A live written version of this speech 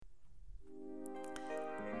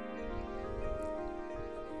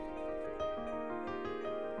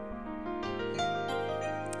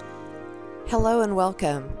Hello and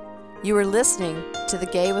welcome. You are listening to the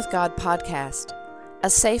Gay with God podcast, a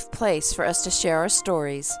safe place for us to share our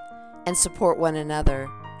stories and support one another.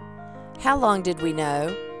 How long did we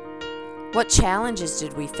know? What challenges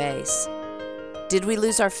did we face? Did we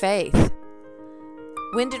lose our faith?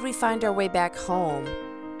 When did we find our way back home?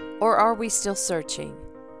 Or are we still searching?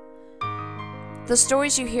 The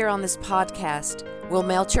stories you hear on this podcast will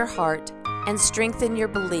melt your heart and strengthen your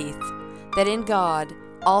belief that in God,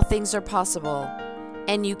 all things are possible,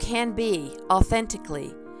 and you can be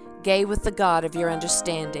authentically gay with the God of your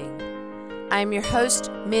understanding. I am your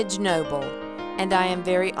host, Midge Noble, and I am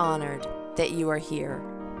very honored that you are here.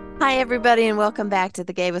 Hi, everybody, and welcome back to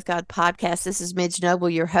the Gay with God podcast. This is Midge Noble,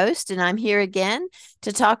 your host, and I'm here again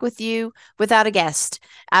to talk with you without a guest.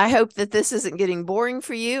 I hope that this isn't getting boring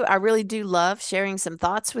for you. I really do love sharing some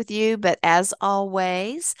thoughts with you, but as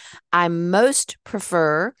always, I most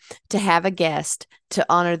prefer to have a guest to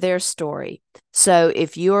honor their story. So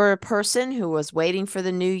if you're a person who was waiting for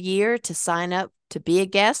the new year to sign up to be a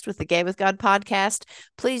guest with the Gay with God podcast,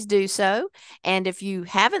 please do so. And if you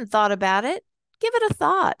haven't thought about it, give it a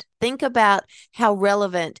thought. Think about how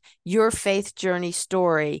relevant your faith journey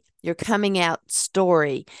story, your coming out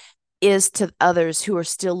story, is to others who are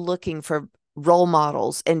still looking for role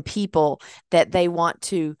models and people that they want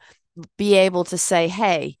to be able to say,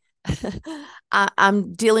 hey,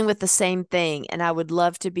 I'm dealing with the same thing, and I would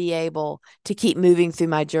love to be able to keep moving through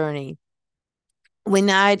my journey.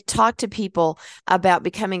 When I talk to people about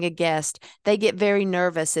becoming a guest, they get very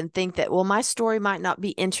nervous and think that, well, my story might not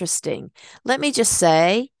be interesting. Let me just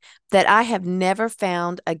say that I have never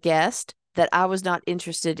found a guest that I was not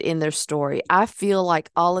interested in their story. I feel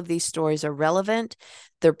like all of these stories are relevant,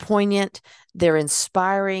 they're poignant, they're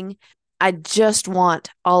inspiring. I just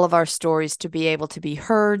want all of our stories to be able to be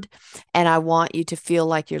heard, and I want you to feel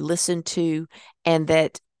like you're listened to and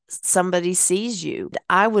that somebody sees you.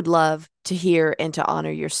 I would love to hear and to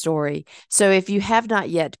honor your story. So if you have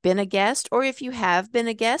not yet been a guest, or if you have been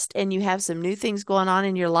a guest and you have some new things going on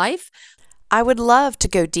in your life, I would love to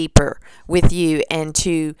go deeper with you and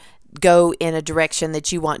to go in a direction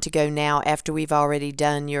that you want to go now after we've already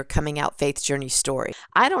done your coming out faith journey story.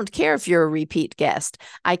 I don't care if you're a repeat guest.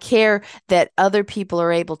 I care that other people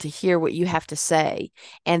are able to hear what you have to say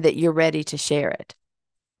and that you're ready to share it.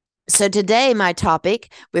 So today, my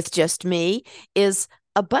topic with just me is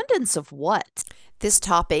abundance of what? This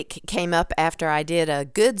topic came up after I did a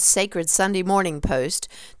good sacred Sunday morning post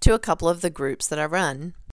to a couple of the groups that I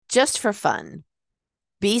run. Just for fun,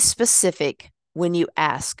 be specific when you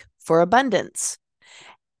ask for abundance.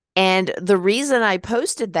 And the reason I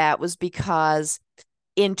posted that was because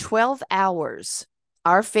in 12 hours,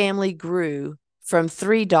 our family grew from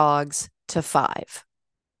 3 dogs to 5.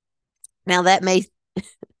 Now, that may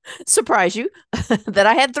surprise you that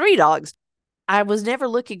I had 3 dogs. I was never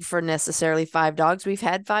looking for necessarily 5 dogs. We've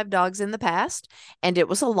had 5 dogs in the past, and it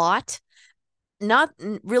was a lot. Not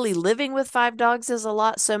really living with 5 dogs is a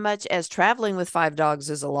lot so much as traveling with 5 dogs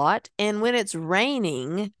is a lot. And when it's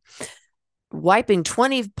raining, wiping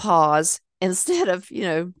 20 paws instead of,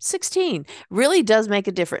 16 really does make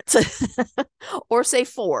a difference. Or say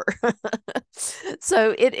 4.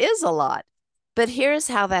 So it is a lot. But here's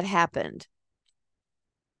how that happened.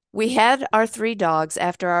 We had our 3 dogs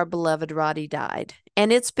after our beloved Roddy died.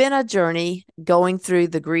 And it's been a journey going through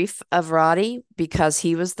the grief of Roddy because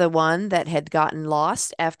he was the one that had gotten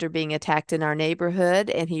lost after being attacked in our neighborhood,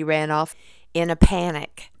 and he ran off in a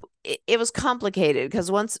panic. It was complicated because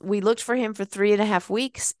once we looked for him for 3.5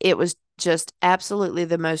 weeks, it was just absolutely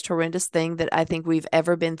the most horrendous thing that I think we've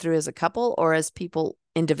ever been through as a couple or as people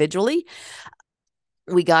individually.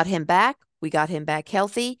 We got him back. We got him back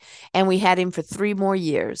healthy, and we had him for 3 more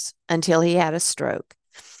years until he had a stroke.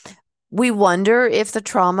 We wonder if the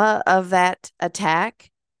trauma of that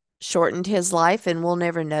attack shortened his life, and we'll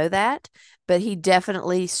never know that, but he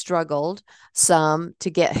definitely struggled some to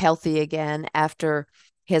get healthy again after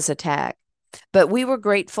his attack. But we were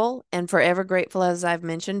grateful and forever grateful, as I've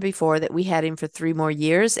mentioned before, that we had him for 3 more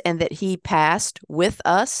years and that he passed with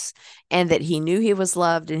us and that he knew he was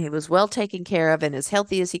loved and he was well taken care of and as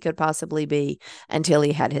healthy as he could possibly be until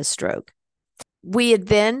he had his stroke. We had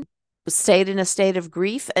then stayed in a state of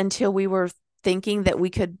grief until we were thinking that we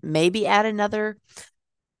could maybe add another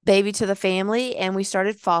baby to the family, and we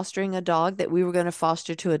started fostering a dog that we were going to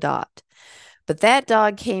foster to adopt. But that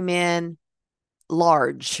dog came in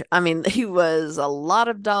large. I mean, he was a lot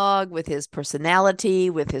of dog with his personality,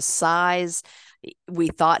 with his size. We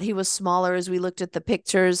thought he was smaller as we looked at the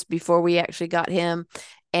pictures before we actually got him.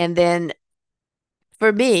 And then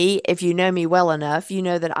For me, if you know me well enough, you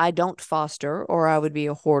know that I don't foster or I would be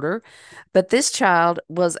a hoarder. But this child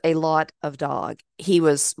was a lot of dog. He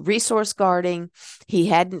was resource guarding. He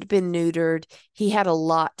hadn't been neutered. He had a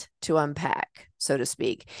lot to unpack, so to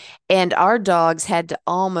speak. And our dogs had to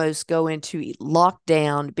almost go into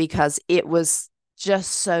lockdown because it was just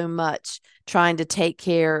so much trying to take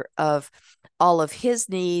care of all of his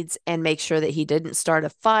needs and make sure that he didn't start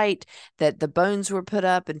a fight, that the bones were put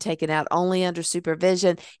up and taken out only under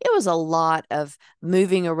supervision. It was a lot of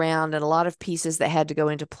moving around and a lot of pieces that had to go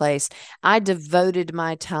into place. I devoted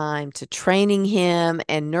my time to training him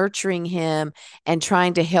and nurturing him and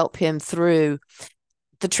trying to help him through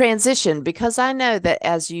the transition, because I know that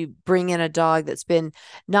as you bring in a dog that's been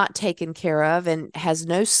not taken care of and has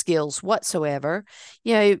no skills whatsoever,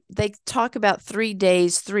 they talk about 3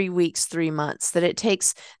 days, 3 weeks, 3 months, that it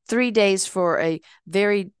takes 3 days for a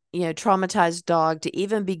very, traumatized dog to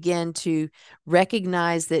even begin to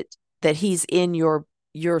recognize that he's in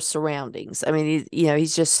your surroundings. I mean,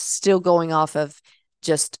 he's just still going off of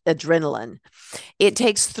just adrenaline. It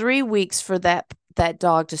takes 3 weeks for that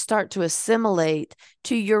dog to start to assimilate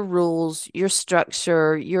to your rules, your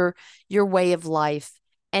structure, your way of life,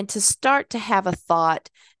 and to start to have a thought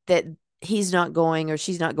that he's not going or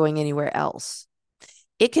she's not going anywhere else.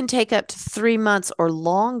 It can take up to 3 months or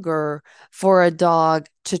longer for a dog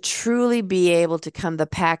to truly be able to become the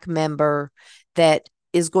pack member that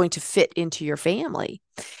is going to fit into your family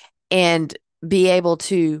and be able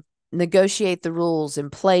to negotiate the rules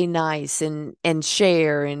and play nice and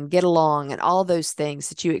share and get along and all those things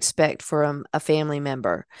that you expect from a family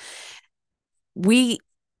member. We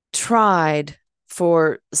tried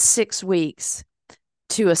for 6 weeks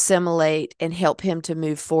to assimilate and help him to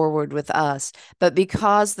move forward with us. But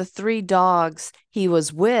because the 3 dogs he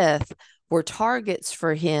was with were targets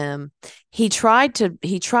for him, he tried to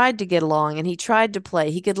get along and he tried to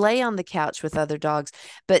play. He could lay on the couch with other dogs,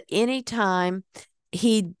 but anytime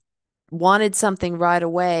he wanted something right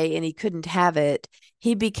away and he couldn't have it,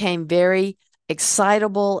 he became very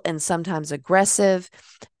excitable and sometimes aggressive.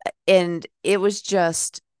 And it was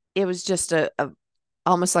just a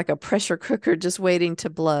almost like a pressure cooker just waiting to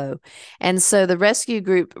blow. And so the rescue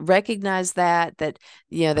group recognized that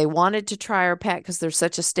they wanted to try our pack because they're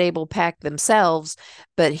such a stable pack themselves,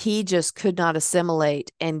 but he just could not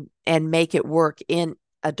assimilate and make it work in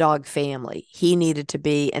a dog family. He needed to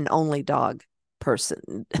be an only dog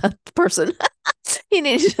person. He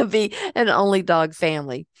needed to be an only dog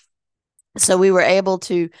family. So we were able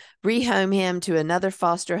to rehome him to another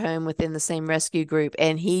foster home within the same rescue group,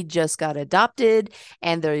 and he just got adopted,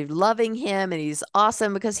 and they're loving him, and he's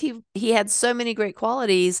awesome because he had so many great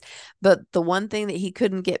qualities, but the one thing that he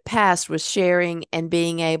couldn't get past was sharing and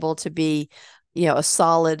being able to be, a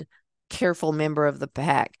solid, careful member of the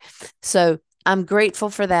pack. So I'm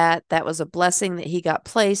grateful for that. That was a blessing that he got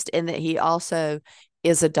placed and that he also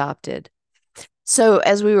is adopted. So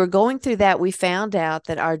as we were going through that, we found out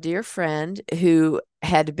that our dear friend who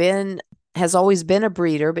has always been a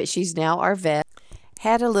breeder, but she's now our vet,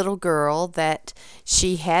 had a little girl that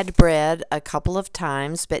she had bred a couple of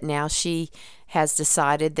times, but now she has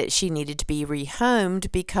decided that she needed to be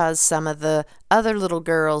rehomed because some of the other little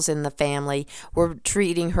girls in the family were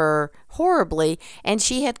treating her horribly, and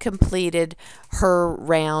she had completed her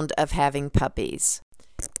round of having puppies.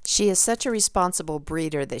 She is such a responsible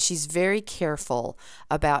breeder that she's very careful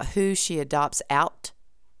about who she adopts out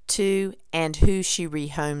to and who she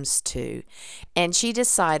rehomes to. And she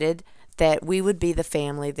decided that we would be the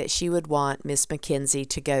family that she would want Miss Mackenzie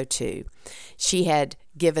to go to. She had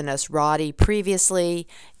given us Roddy previously.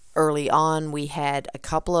 Early on, we had a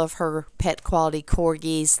couple of her pet quality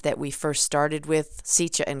corgis that we first started with,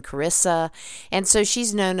 Sicha and Carissa. And so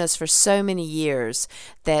she's known us for so many years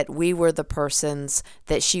that we were the persons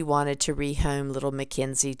that she wanted to rehome little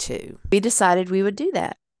Mackenzie to. We decided we would do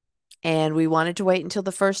that. And we wanted to wait until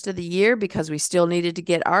the first of the year because we still needed to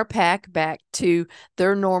get our pack back to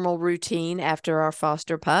their normal routine after our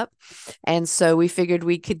foster pup. And so we figured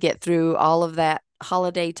we could get through all of that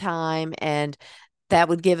holiday time, and that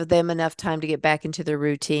would give them enough time to get back into their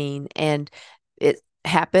routine. And it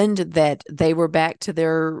happened that they were back to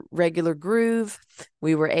their regular groove.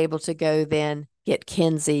 We were able to go then get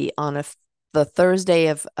Kenzie on the Thursday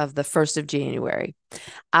of the 1st of January.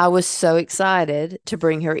 I was so excited to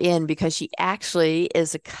bring her in because she actually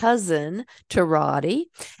is a cousin to Roddy,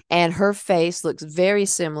 and her face looks very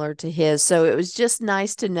similar to his. So it was just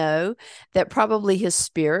nice to know that probably his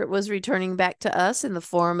spirit was returning back to us in the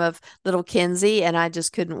form of little Kenzie, and I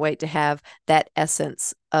just couldn't wait to have that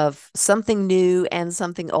essence of something new and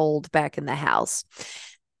something old back in the house.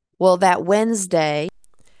 Well, that Wednesday,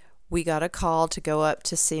 we got a call to go up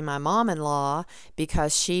to see my mom-in-law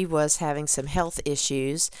because she was having some health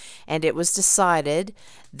issues, and it was decided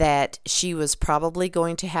that she was probably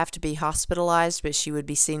going to have to be hospitalized, but she would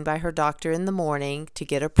be seen by her doctor in the morning to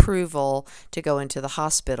get approval to go into the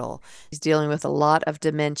hospital. She's dealing with a lot of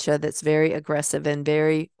dementia that's very aggressive and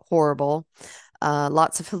very horrible,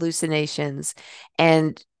 lots of hallucinations.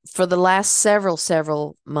 And for the last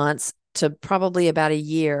several months to probably about a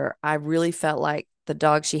year, I really felt like the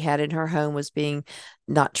dog she had in her home was being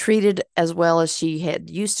not treated as well as she had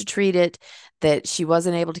used to treat it, that she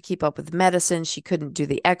wasn't able to keep up with medicine. She couldn't do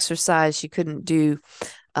the exercise. She couldn't do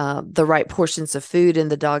the right portions of food,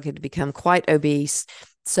 and the dog had become quite obese.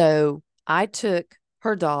 So I took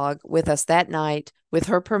her dog with us that night with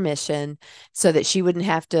her permission so that she wouldn't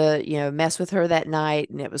have to, mess with her that night.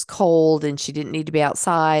 And it was cold and she didn't need to be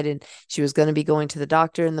outside, and she was going to be going to the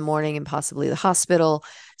doctor in the morning and possibly the hospital.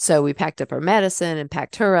 So we packed up her medicine and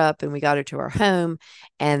packed her up, and we got her to our home.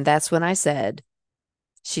 And that's when I said,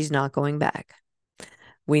 she's not going back.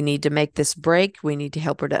 We need to make this break. We need to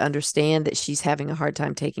help her to understand that she's having a hard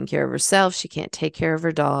time taking care of herself. She can't take care of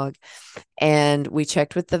her dog. And we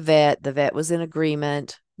checked with the vet. The vet was in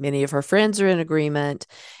agreement. Many of her friends are in agreement.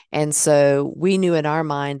 And so we knew in our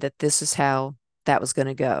mind that this is how that was going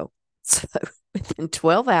to go. So within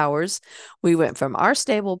 12 hours, we went from our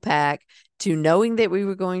stable pack to knowing that we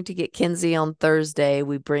were going to get Kinsey on Thursday.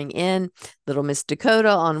 We bring in little Miss Dakota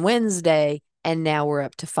on Wednesday, and now we're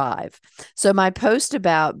up to 5. So my post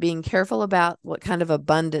about being careful about what kind of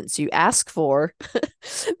abundance you ask for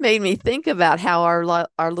made me think about how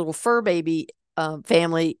our little fur baby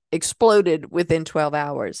family exploded within 12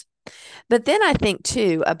 hours. But then I think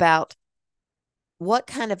too about what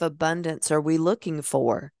kind of abundance are we looking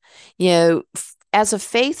for? As a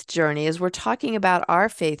faith journey, as we're talking about our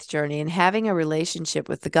faith journey and having a relationship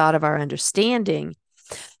with the God of our understanding,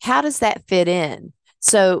 how does that fit in?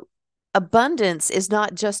 So abundance is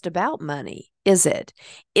not just about money, is it?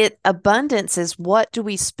 Abundance is, what do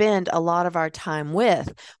we spend a lot of our time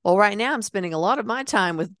with? Well, right now I'm spending a lot of my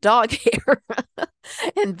time with dog hair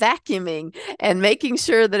and vacuuming and making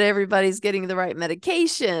sure that everybody's getting the right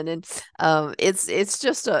medication. And it's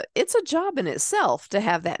a job in itself to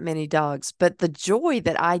have that many dogs. But the joy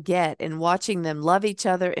that I get in watching them love each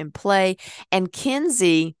other and play. And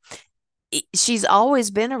Kinsey, she's always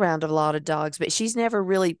been around a lot of dogs, but she's never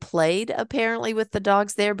really played apparently with the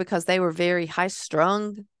dogs there because they were very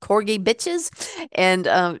high-strung corgi bitches,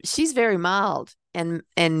 and she's very mild and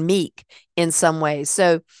meek in some ways.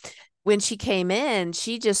 So when she came in,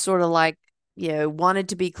 she just sort of like, wanted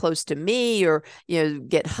to be close to me, or,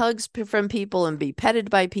 get hugs from people and be petted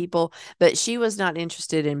by people. But she was not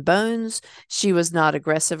interested in bones. She was not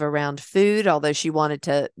aggressive around food, although she wanted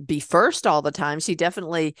to be first all the time. She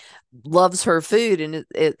definitely loves her food, and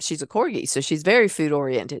she's a corgi, so she's very food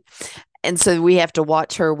oriented. And so we have to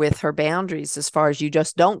watch her with her boundaries as far as, you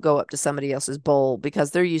just don't go up to somebody else's bowl,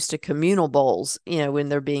 because they're used to communal bowls, when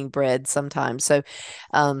they're being bred sometimes. So,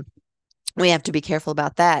 we have to be careful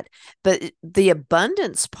about that. But the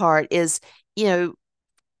abundance part is,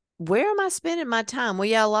 where am I spending my time? Well,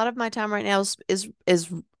 yeah, a lot of my time right now is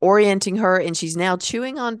orienting her, and she's now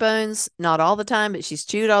chewing on bones, not all the time, but she's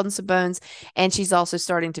chewed on some bones, and she's also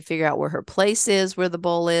starting to figure out where her place is, where the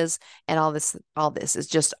bowl is, and all this is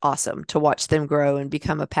just awesome to watch them grow and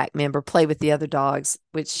become a pack member, play with the other dogs,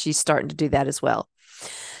 which she's starting to do that as well.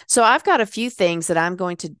 So I've got a few things that I'm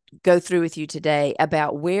going to go through with you today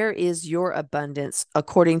about where is your abundance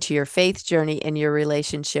according to your faith journey and your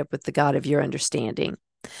relationship with the God of your understanding.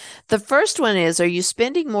 The first one is, are you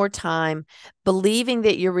spending more time believing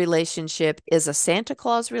that your relationship is a Santa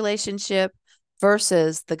Claus relationship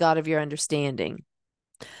versus the God of your understanding?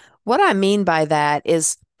 What I mean by that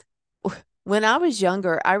is, when I was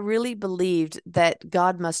younger, I really believed that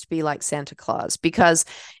God must be like Santa Claus, because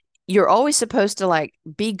you're always supposed to like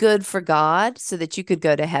be good for God so that you could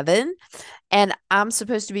go to heaven. And I'm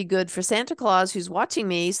supposed to be good for Santa Claus, who's watching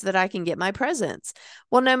me, so that I can get my presents.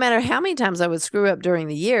 Well, no matter how many times I would screw up during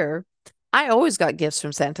the year, I always got gifts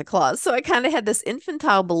from Santa Claus. So I kind of had this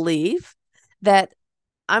infantile belief that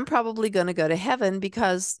I'm probably going to go to heaven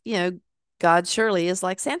because, God surely is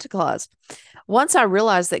like Santa Claus. Once I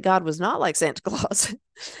realized that God was not like Santa Claus,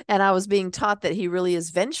 and I was being taught that he really is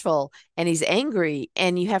vengeful and he's angry,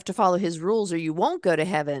 and you have to follow his rules or you won't go to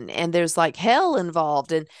heaven, and there's like hell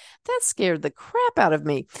involved, and that scared the crap out of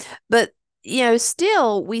me. But,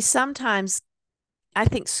 still, we sometimes, I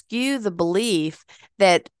think, skew the belief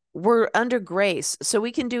that we're under grace, so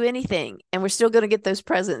we can do anything and we're still going to get those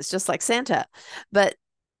presents just like Santa. But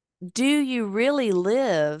do you really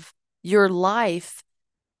live your life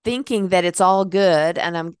thinking that it's all good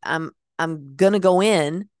and I'm going to go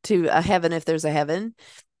in to a heaven if there's a heaven?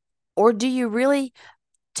 Or do you really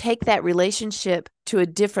take that relationship to a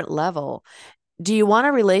different level? Do you want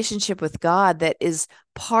a relationship with God that is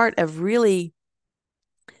part of really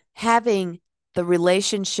having the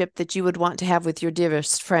relationship that you would want to have with your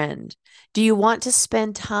dearest friend? Do you want to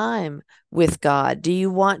spend time with God? Do you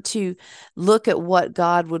want to look at what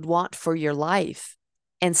God would want for your life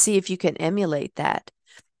and see if you can emulate that?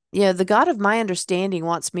 The God of my understanding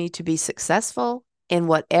wants me to be successful in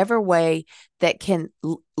whatever way that can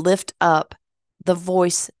lift up the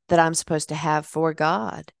voice that I'm supposed to have for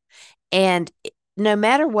God. And no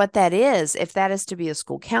matter what that is, if that is to be a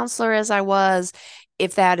school counselor as I was,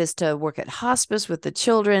 if that is to work at hospice with the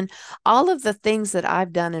children, all of the things that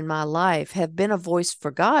I've done in my life have been a voice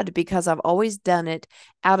for God because I've always done it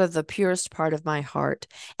out of the purest part of my heart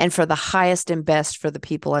and for the highest and best for the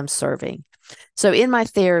people I'm serving. So in my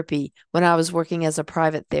therapy, when I was working as a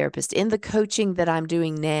private therapist, in the coaching that I'm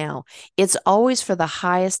doing now, it's always for the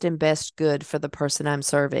highest and best good for the person I'm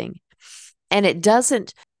serving. And it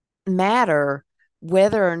doesn't matter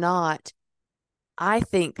whether or not I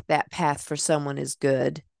think that path for someone is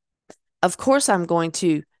good. Of course, I'm going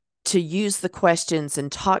to use the questions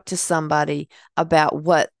and talk to somebody about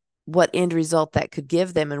what end result that could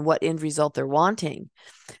give them and what end result they're wanting.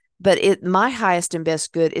 But my highest and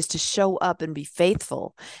best good is to show up and be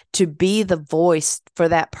faithful, to be the voice for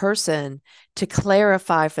that person, to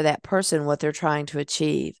clarify for that person what they're trying to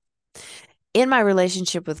achieve. In my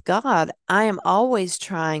relationship with God, I am always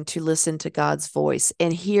trying to listen to God's voice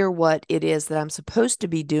and hear what it is that I'm supposed to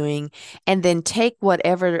be doing, and then take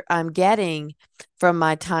whatever I'm getting from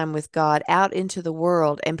my time with God out into the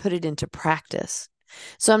world and put it into practice.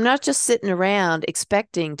 So I'm not just sitting around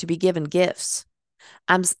expecting to be given gifts.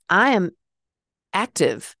 I am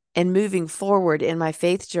active and moving forward in my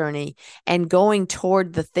faith journey and going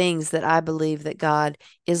toward the things that I believe that God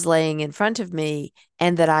is laying in front of me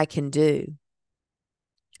and that I can do.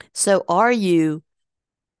 So are you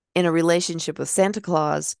in a relationship with Santa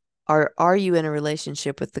Claus, or are you in a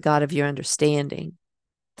relationship with the God of your understanding?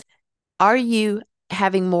 Are you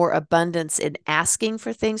having more abundance in asking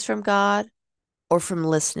for things from God or from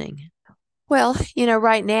listening? Well,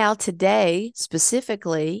 right now, today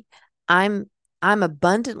specifically, I'm I'm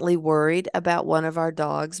abundantly worried about one of our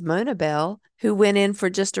dogs, Mona Bell, who went in for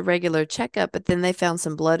just a regular checkup, but then they found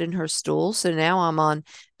some blood in her stool. So now I'm on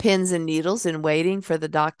pins and needles and waiting for the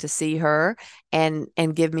doc to see her and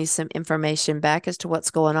give me some information back as to what's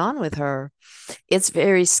going on with her. It's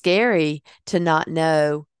very scary to not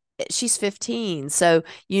know. She's 15, so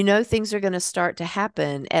things are going to start to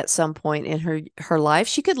happen at some point in her life.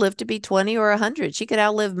 She could live to be 20 or 100. She could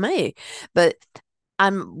outlive me, but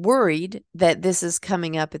I'm worried that this is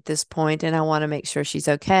coming up at this point, and I want to make sure she's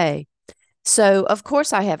okay. So, of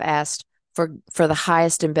course, I have asked for the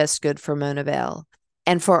highest and best good for Mona Bell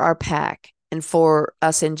and for our pack and for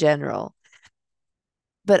us in general.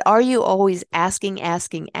 But are you always asking,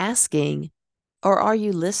 or are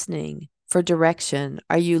you listening for direction?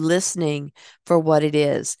 Are you listening for what it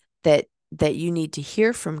is that you need to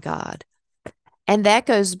hear from God? And that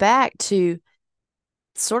goes back to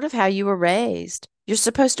sort of how you were raised. You're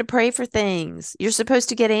supposed to pray for things. You're supposed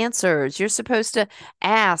to get answers. You're supposed to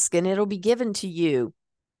ask and it'll be given to you.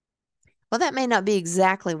 Well, that may not be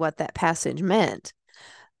exactly what that passage meant.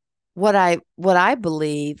 What I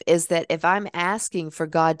believe is that if I'm asking for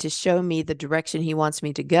God to show me the direction he wants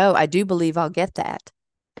me to go, I do believe I'll get that.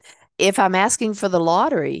 If I'm asking for the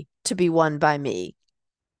lottery to be won by me,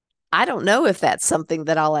 I don't know if that's something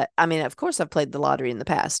that I mean, of course I've played the lottery in the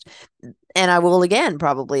past, and I will again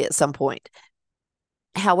probably at some point.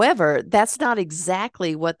 However, that's not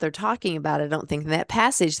exactly what they're talking about. I don't think in that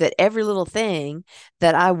passage that every little thing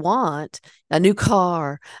that I want, a new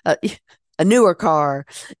car, a newer car,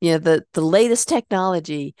 the latest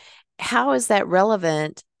technology, how is that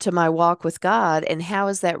relevant to my walk with God? And how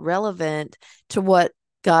is that relevant to what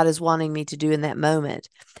God is wanting me to do in that moment?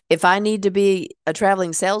 If I need to be a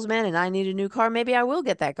traveling salesman and I need a new car, maybe I will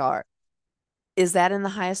get that car. Is that in the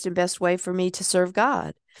highest and best way for me to serve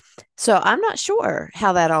God? So I'm not sure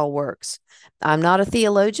how that all works. I'm not a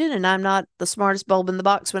theologian and I'm not the smartest bulb in the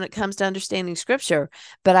box when it comes to understanding scripture,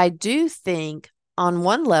 but I do think on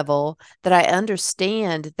one level that I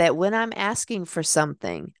understand that when I'm asking for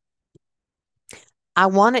something, I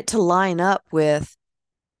want it to line up with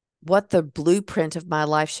what the blueprint of my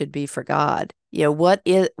life should be for God. What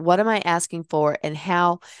am I asking for, and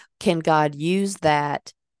how can God use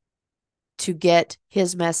that to get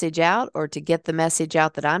his message out, or to get the message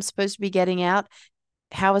out that I'm supposed to be getting out?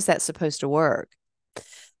 How is that supposed to work?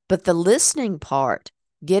 But the listening part,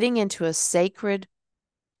 getting into a sacred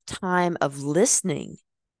time of listening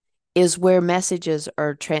is where messages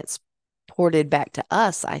are transported back to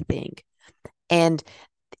us, I think. And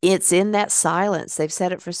it's in that silence. They've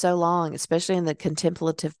said it for so long, especially in the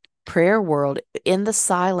contemplative prayer world, in the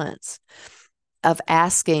silence of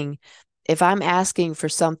asking, if I'm asking for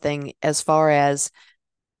something as far as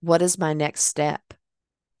what is my next step?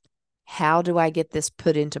 How do I get this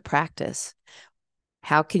put into practice?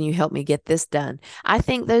 How can you help me get this done? I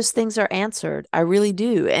think those things are answered. I really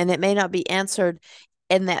do. And it may not be answered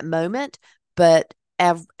in that moment, but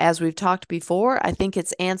as we've talked before, I think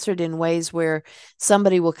it's answered in ways where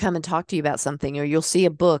somebody will come and talk to you about something, or you'll see a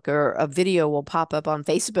book or a video will pop up on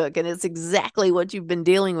Facebook, and it's exactly what you've been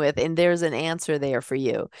dealing with. And there's an answer there for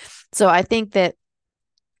you. So I think that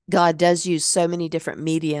God does use so many different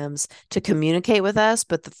mediums to communicate with us,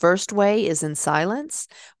 but the first way is in silence.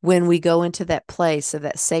 When we go into that place of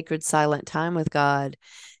that sacred silent time with God,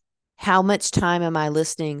 how much time am I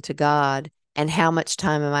listening to God, and how much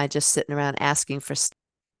time am I just sitting around asking for stuff?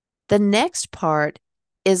 The next part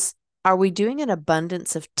is, are we doing an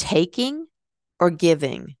abundance of taking or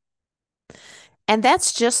giving? And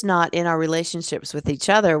that's just not in our relationships with each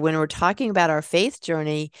other. When we're talking about our faith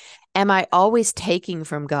journey, am I always taking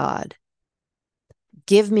from God?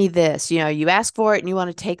 Give me this. You ask for it and you want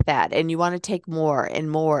to take that, and you want to take more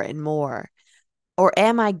and more and more. Or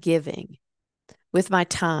am I giving with my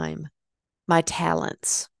time, my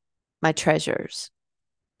talents, my treasures?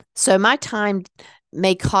 So my time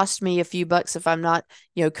may cost me a few bucks if I'm not,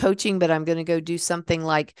 coaching, but I'm going to go do something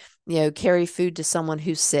like, carry food to someone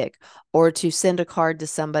who's sick, or to send a card to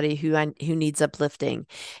somebody who needs uplifting.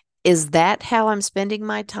 Is that how I'm spending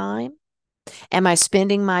my time? Am I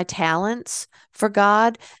spending my talents for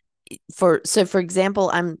God? For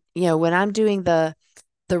example, when I'm doing the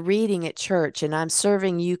reading at church and I'm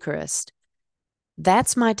serving Eucharist,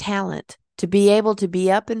 that's my talent, to be able to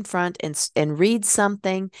be up in front and read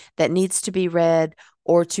something that needs to be read,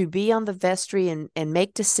 or to be on the vestry and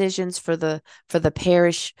make decisions for the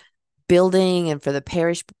parish building and for the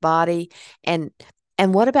parish body. And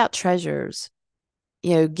what about treasures?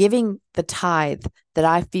 Giving the tithe that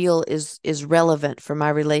I feel is relevant for my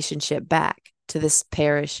relationship back to this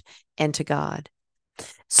parish and to God.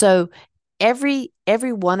 So every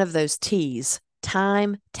one of those T's,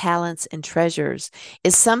 time, talents, and treasures,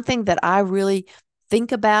 is something that I really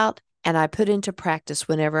think about and I put into practice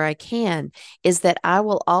whenever I can, is that I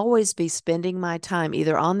will always be spending my time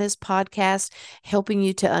either on this podcast, helping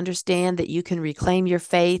you to understand that you can reclaim your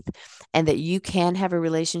faith and that you can have a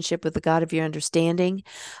relationship with the God of your understanding.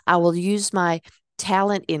 I will use my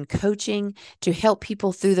talent in coaching to help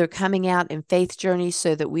people through their coming out and faith journey,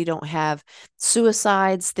 so that we don't have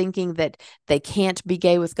suicides thinking that they can't be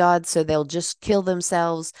gay with God, so they'll just kill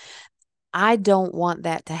themselves. I don't want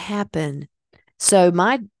that to happen. So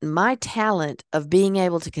my talent of being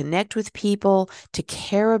able to connect with people, to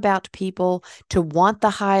care about people, to want the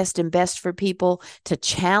highest and best for people, to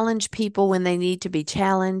challenge people when they need to be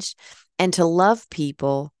challenged, and to love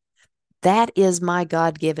people, that is my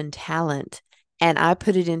God-given talent. And I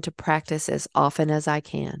put it into practice as often as I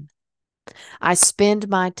can. I spend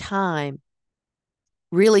my time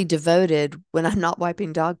really devoted when I'm not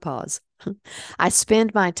wiping dog paws. I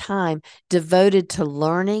spend my time devoted to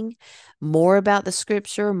learning more about the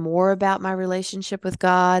scripture, more about my relationship with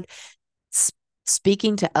God,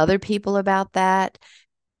 speaking to other people about that,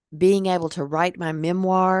 being able to write my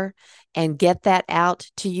memoir and get that out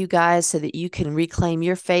to you guys so that you can reclaim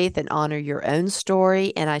your faith and honor your own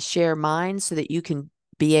story. And I share mine so that you can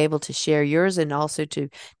be able to share yours and also to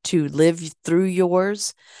live through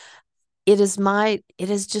yours. It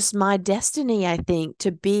is just my destiny, I think,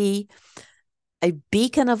 to be a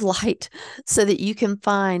beacon of light so that you can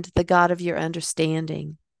find the God of your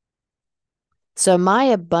understanding. So my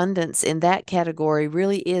abundance in that category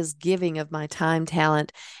really is giving of my time,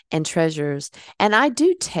 talent, and treasures. And I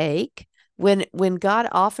do take, when God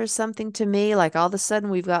offers something to me, like all of a sudden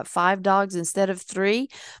we've got 5 dogs instead of 3,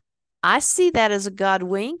 I see that as a God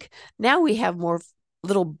wink. Now we have more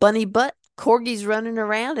little bunny butt corgis running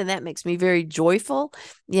around, and that makes me very joyful.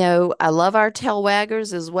 I love our tail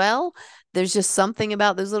waggers as well. There's just something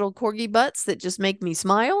about those little corgi butts that just make me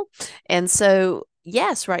smile. And so,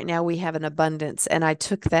 yes, right now we have an abundance, and I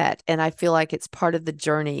took that, and I feel like it's part of the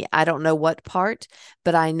journey. I don't know what part,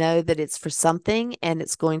 but I know that it's for something, and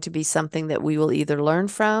it's going to be something that we will either learn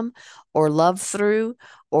from or love through,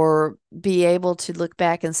 or be able to look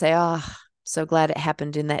back and say, so glad it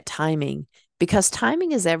happened in that timing. Because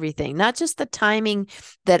timing is everything, not just the timing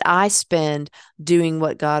that I spend doing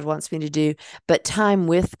what God wants me to do, but time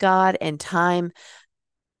with God and time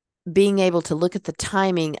being able to look at the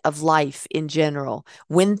timing of life in general,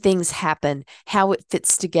 when things happen, how it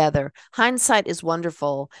fits together. Hindsight is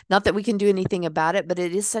wonderful. Not that we can do anything about it, but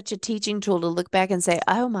it is such a teaching tool to look back and say,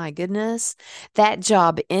 oh my goodness, that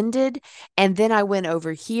job ended. And then I went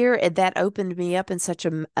over here and that opened me up in such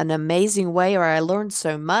an amazing way, or I learned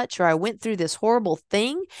so much, or I went through this horrible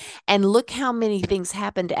thing. And look how many things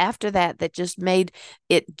happened after that that just made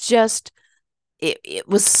it just it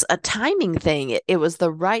was a timing thing. It was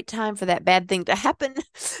the right time for that bad thing to happen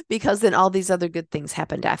because then all these other good things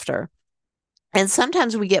happened after. And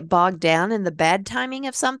sometimes we get bogged down in the bad timing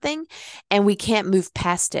of something and we can't move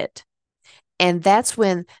past it. And that's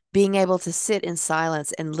when being able to sit in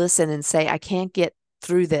silence and listen and say, I can't get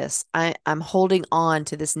through this. I'm holding on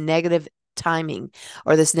to this negative timing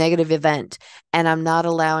or this negative event, and I'm not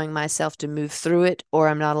allowing myself to move through it, or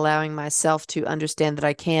I'm not allowing myself to understand that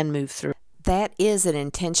I can move through it. That is an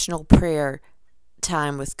intentional prayer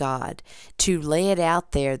time with God, to lay it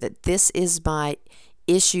out there that this is my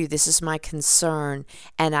issue, this is my concern,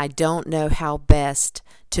 and I don't know how best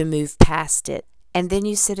to move past it. And then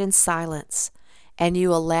you sit in silence and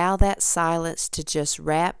you allow that silence to just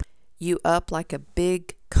wrap you up like a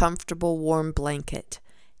big, comfortable, warm blanket.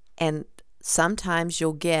 And sometimes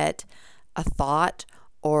you'll get a thought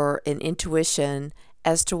or an intuition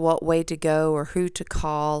as to what way to go or who to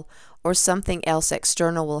call, or something else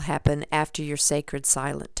external will happen after your sacred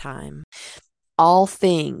silent time. All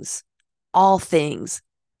things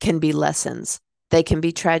can be lessons. They can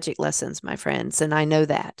be tragic lessons, my friends, and I know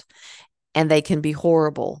that. And they can be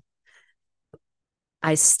horrible.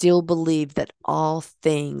 I still believe that all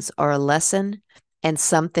things are a lesson and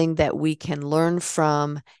something that we can learn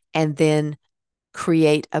from and then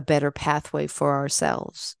create a better pathway for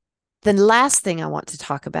ourselves. The last thing I want to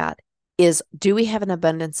talk about is, do we have an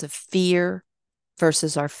abundance of fear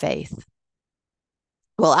versus our faith?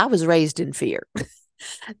 Well, I was raised in fear.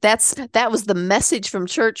 That was the message from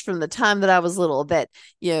church from the time that I was little, that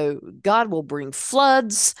God will bring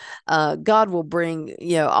floods, God will bring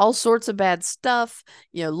all sorts of bad stuff,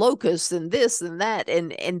 locusts and this and that,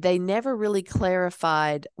 and they never really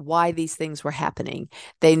clarified why these things were happening.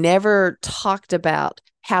 They never talked about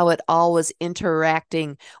how it all was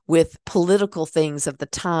interacting with political things of the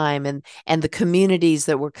time and the communities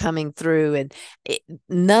that were coming through, and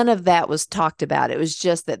none of that was talked about. It was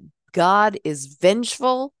just that God is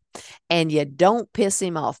vengeful and you don't piss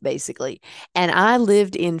him off, basically. And I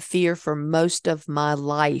lived in fear for most of my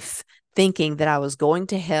life, thinking that I was going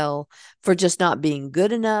to hell for just not being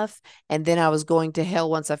good enough. And then I was going to hell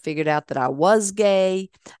once I figured out that I was gay.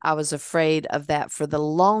 I was afraid of that for the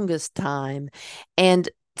longest time. And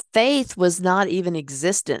faith was not even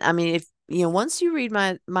existent. I mean, if once you read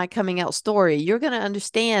my coming out story, you're going to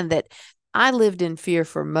understand that I lived in fear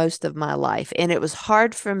for most of my life, and it was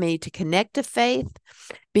hard for me to connect to faith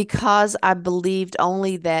because I believed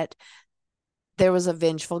only that there was a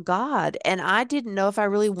vengeful God. And I didn't know if I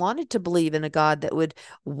really wanted to believe in a God that would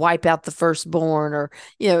wipe out the firstborn, or,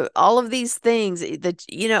 all of these things that,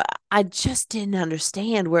 I just didn't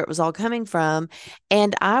understand where it was all coming from.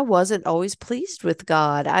 And I wasn't always pleased with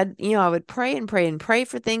God. I would pray and pray and pray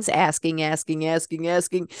for things, asking,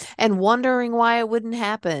 and wondering why it wouldn't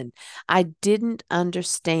happen. I didn't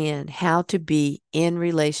understand how to be in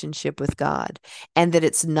relationship with God, and that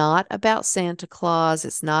it's not about Santa Claus.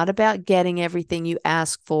 It's not about getting everything you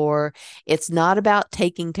ask for. It's not about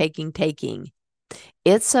taking.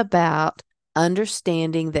 It's about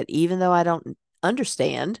understanding that even though I don't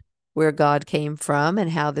understand where God came from and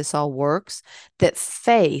how this all works, that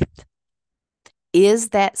faith is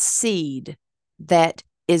that seed that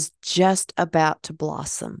is just about to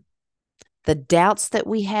blossom. The doubts that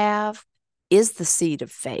we have is the seed of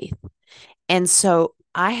faith. And so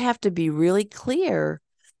I have to be really clear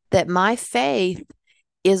that my faith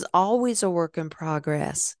is always a work in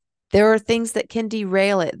progress. There are things that can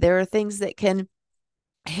derail it. There are things that can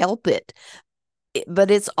help it, but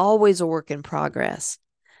it's always a work in progress.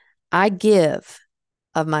 I give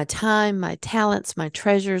of my time, my talents, my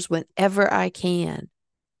treasures whenever I can.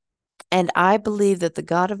 And I believe that the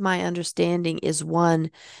God of my understanding is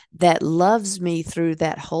one that loves me through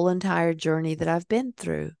that whole entire journey that I've been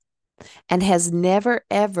through, and has never,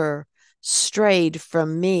 ever strayed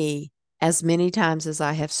from me as many times as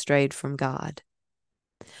I have strayed from God.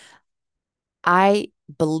 I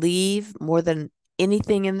believe more than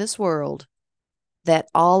anything in this world that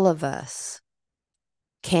all of us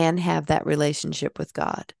can have that relationship with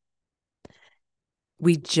God.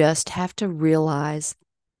 We just have to realize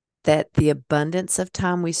that the abundance of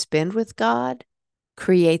time we spend with God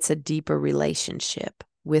creates a deeper relationship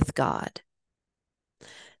with God.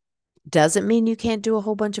 Doesn't mean you can't do a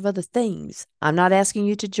whole bunch of other things. I'm not asking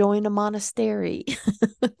you to join a monastery.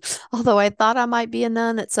 Although I thought I might be a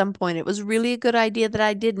nun at some point. It was really a good idea that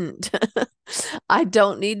I didn't. I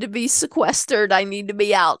don't need to be sequestered. I need to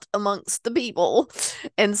be out amongst the people.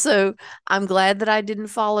 And so I'm glad that I didn't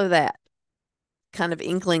follow that kind of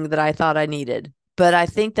inkling that I thought I needed. But I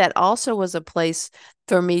think that also was a place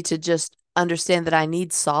for me to just understand that I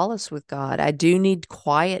need solace with God. I do need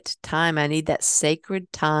quiet time. I need that sacred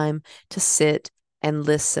time to sit and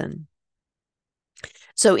listen.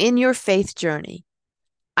 So in your faith journey,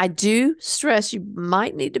 I do stress you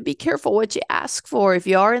might need to be careful what you ask for if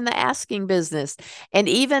you are in the asking business. And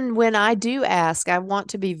even when I do ask, I want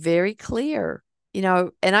to be very clear.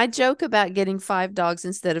 And I joke about getting 5 dogs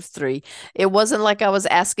instead of 3. It wasn't like I was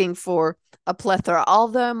asking for a plethora,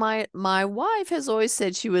 although my wife has always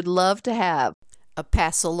said she would love to have a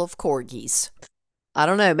passel of corgis. I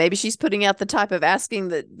don't know, maybe she's putting out the type of asking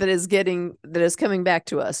that is coming back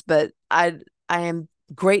to us, but I am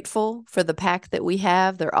grateful for the pack that we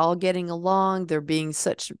have. They're all getting along. They're being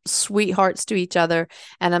such sweethearts to each other.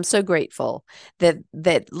 And I'm so grateful that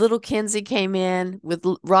little Kenzie came in with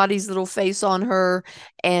Roddy's little face on her,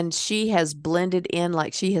 and she has blended in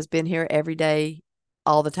like she has been here every day,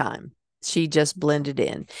 all the time. She just blended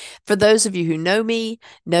in. For those of you who know me,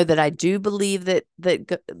 know that I do believe that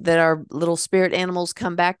our little spirit animals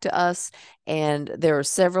come back to us, and there are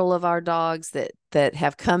several of our dogs that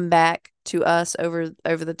have come back to us over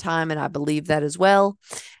the time, and I believe that as well.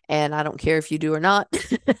 And I don't care if you do or not,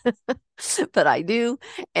 but I do.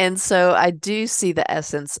 And so I do see the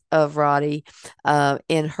essence of Roddy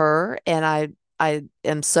in her, and I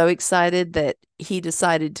am so excited that he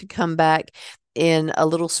decided to come back in a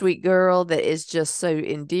little sweet girl that is just so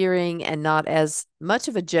endearing and not as much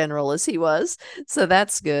of a general as he was. So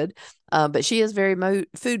that's good. But she is very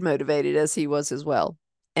food motivated as he was as well.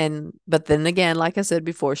 But then again, like I said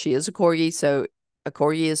before, she is a corgi. So a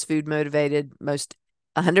corgi is food motivated most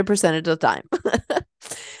 100% of the time.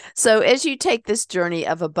 So as you take this journey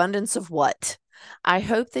of abundance of what, I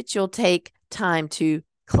hope that you'll take time to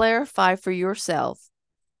clarify for yourself,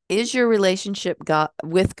 is your relationship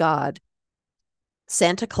with God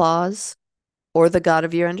Santa Claus or the God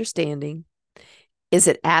of your understanding? Is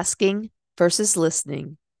it asking versus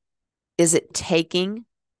listening? Is it taking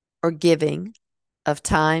or giving of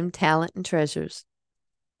time, talent, and treasures?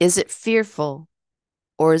 Is it fearful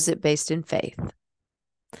or is it based in faith?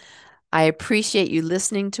 I appreciate you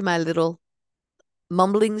listening to my little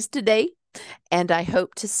mumblings today, and I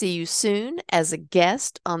hope to see you soon as a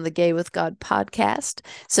guest on the Gay with God podcast.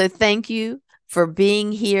 So thank you for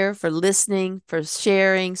being here, for listening, for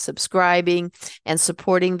sharing, subscribing, and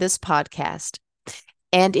supporting this podcast.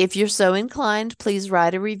 And if you're so inclined, please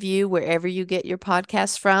write a review wherever you get your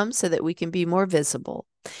podcasts from so that we can be more visible.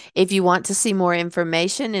 If you want to see more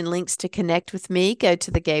information and links to connect with me, go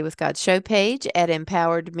to the Gay with God show page at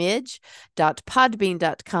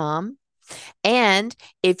empoweredmidge.podbean.com. And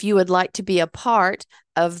if you would like to be a part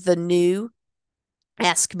of the new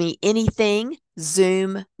Ask Me Anything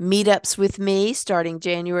Zoom meetups with me starting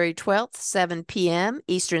January 12th, 7 p.m.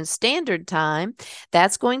 Eastern Standard Time.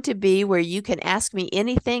 That's going to be where you can ask me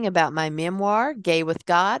anything about my memoir, Gay with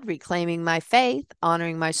God, Reclaiming My Faith,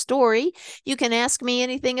 Honoring My Story. You can ask me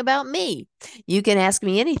anything about me. You can ask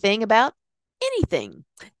me anything about anything,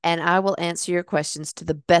 and I will answer your questions to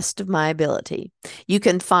the best of my ability. You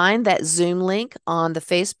can find that Zoom link on the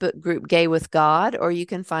Facebook group Gay with God, or you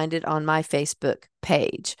can find it on my Facebook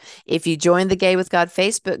page. If you join the Gay with God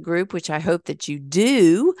Facebook group, which I hope that you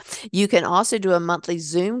do, you can also do a monthly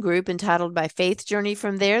Zoom group entitled My Faith Journey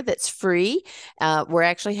from there that's free. We're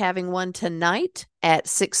actually having one tonight at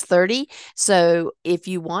 6:30. So if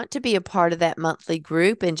you want to be a part of that monthly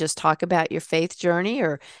group and just talk about your faith journey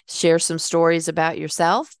or share some stories about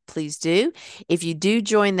yourself, please do. If you do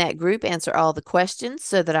join that group, answer all the questions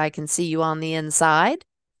so that I can see you on the inside.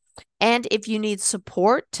 And if you need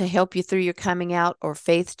support to help you through your coming out or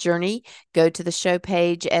faith journey, go to the show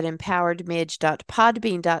page at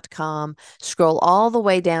empoweredmidge.podbean.com, scroll all the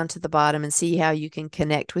way down to the bottom and see how you can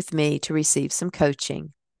connect with me to receive some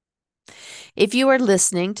coaching. If you are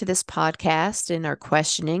listening to this podcast and are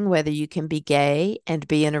questioning whether you can be gay and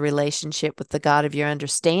be in a relationship with the God of your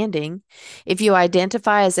understanding, if you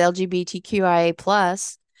identify as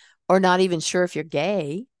LGBTQIA+, or not even sure if you're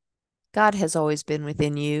gay, God has always been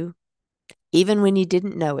within you. Even when you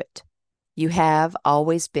didn't know it, you have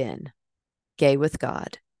always been gay with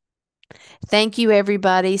God. Thank you,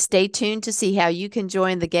 everybody. Stay tuned to see how you can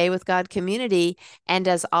join the Gay with God community. And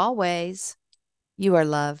as always, you are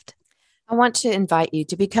loved. I want to invite you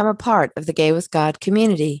to become a part of the Gay with God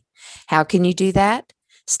community. How can you do that?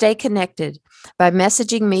 Stay connected by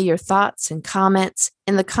messaging me your thoughts and comments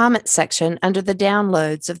in the comment section under the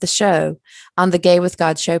downloads of the show on the Gay with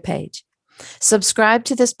God show page. Subscribe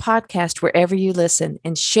to this podcast wherever you listen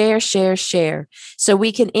and share so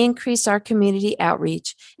we can increase our community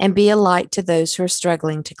outreach and be a light to those who are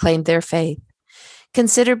struggling to claim their faith.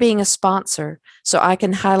 Consider being a sponsor so I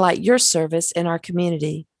can highlight your service in our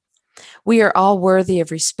community. We are all worthy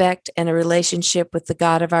of respect and a relationship with the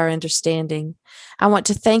God of our understanding. I want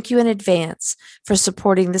to thank you in advance for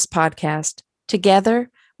supporting this podcast. Together,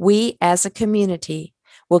 we as a community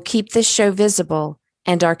will keep this show visible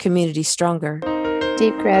and our community stronger.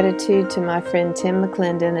 Deep gratitude to my friend Tim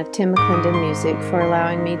McClendon of Tim McClendon Music for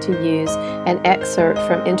allowing me to use an excerpt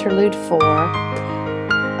from Interlude 4,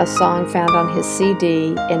 a song found on his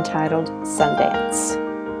CD entitled Sundance.